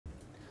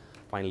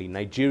Finally,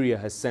 Nigeria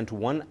has sent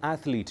one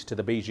athlete to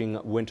the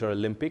Beijing Winter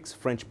Olympics.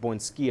 French-born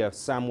skier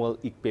Samuel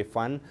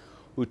Ikpefan,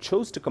 who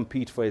chose to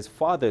compete for his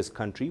father's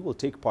country, will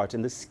take part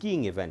in the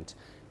skiing event.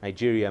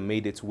 Nigeria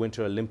made its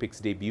Winter Olympics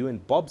debut in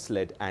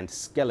Bobsled and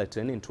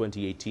Skeleton in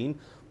 2018,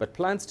 but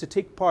plans to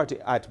take part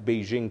at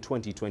Beijing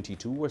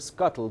 2022 were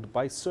scuttled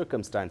by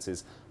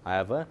circumstances.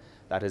 However,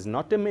 that has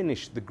not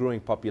diminished the growing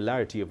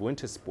popularity of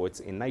winter sports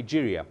in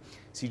Nigeria.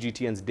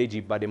 CGTN's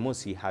Deji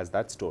Bademosi has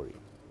that story.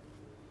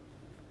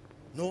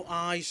 No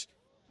ice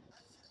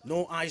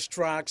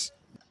tracks,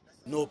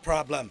 no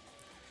problem.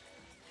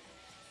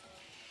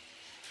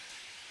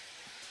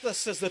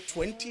 This is the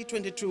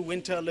 2022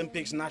 Winter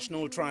Olympics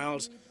national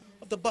trials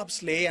of the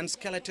Bobsleigh and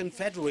Skeleton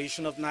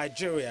Federation of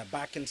Nigeria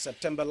back in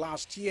September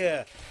last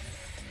year.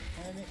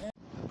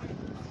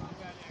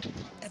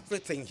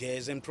 Everything here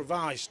is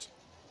improvised.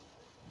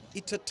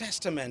 It's a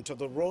testament to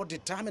the raw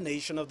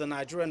determination of the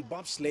Nigerian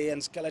bobsleigh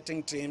and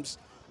skeleton teams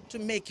to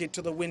make it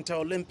to the Winter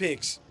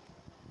Olympics.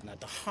 And at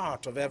the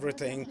heart of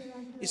everything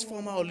is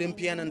former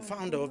Olympian and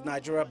founder of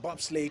Nigeria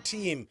bobsleigh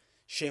team,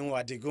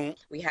 Adigun.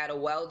 We had a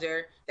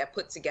welder that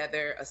put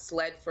together a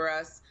sled for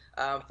us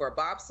for a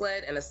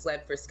bobsled and a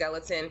sled for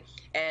skeleton,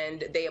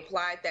 and they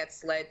applied that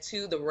sled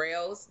to the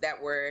rails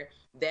that were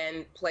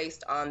then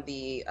placed on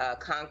the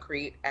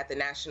concrete at the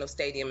National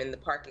Stadium in the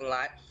parking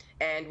lot.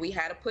 And we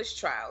had a push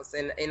trials,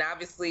 and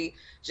obviously,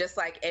 just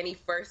like any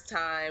first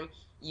time,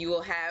 you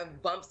will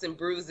have bumps and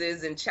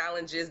bruises and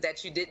challenges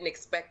that you didn't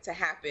expect to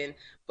happen,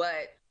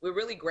 but we're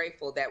really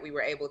grateful that we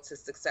were able to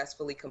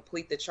successfully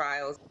complete the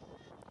trials.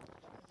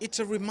 It's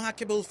a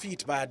remarkable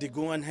feat by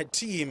Adigun and her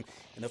team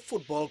in a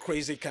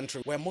football-crazy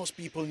country where most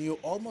people knew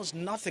almost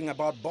nothing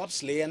about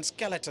bobsleigh and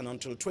skeleton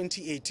until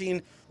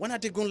 2018, when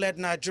Adigun led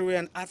Nigeria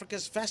and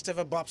Africa's first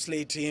ever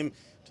bobsleigh team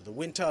to the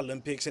Winter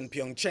Olympics in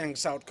Pyeongchang,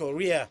 South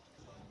Korea.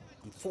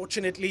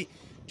 Unfortunately,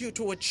 due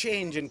to a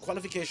change in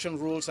qualification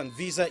rules and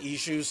visa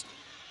issues,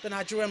 the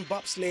Nigerian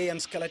bobsleigh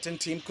and skeleton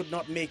team could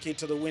not make it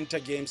to the Winter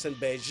Games in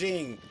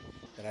Beijing.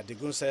 But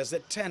Adigun says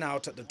that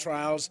turnout at the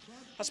trials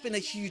has been a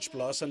huge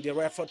plus in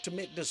their effort to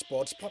make the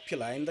sports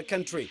popular in the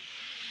country.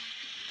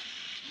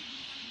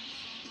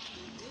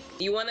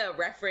 You want to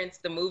reference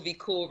the movie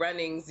Cool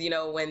Runnings, you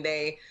know, when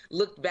they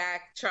looked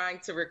back trying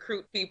to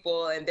recruit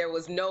people and there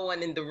was no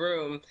one in the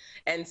room.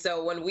 And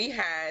so when we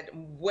had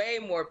way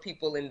more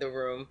people in the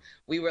room,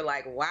 we were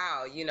like,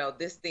 wow, you know,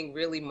 this thing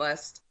really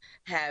must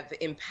have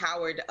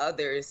empowered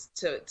others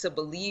to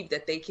believe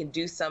that they can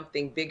do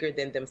something bigger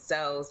than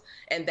themselves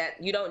and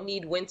that you don't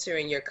need winter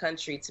in your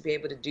country to be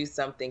able to do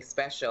something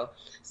special.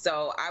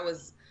 So I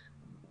was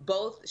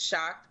both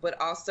shocked, but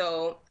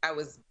also I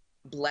was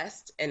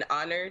blessed and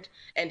honored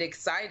and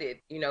excited,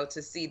 you know,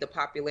 to see the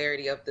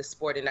popularity of the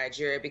sport in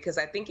Nigeria, because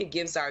I think it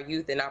gives our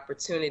youth an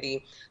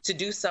opportunity to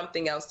do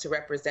something else to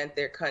represent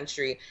their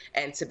country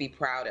and to be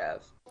proud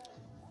of.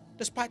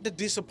 Despite the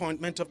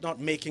disappointment of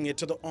not making it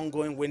to the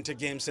ongoing Winter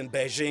Games in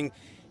Beijing,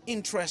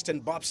 interest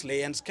in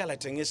bobsleigh and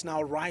skeleton is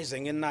now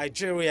rising in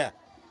Nigeria.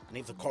 And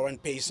if the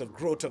current pace of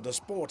growth of the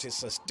sport is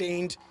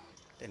sustained,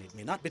 then it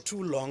may not be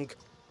too long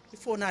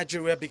before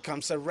Nigeria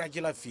becomes a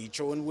regular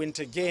feature in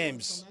Winter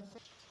Games.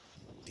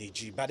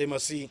 Deji,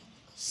 Bademosi,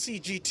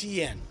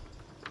 CGTN,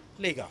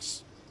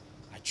 Lagos,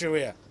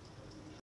 Nigeria.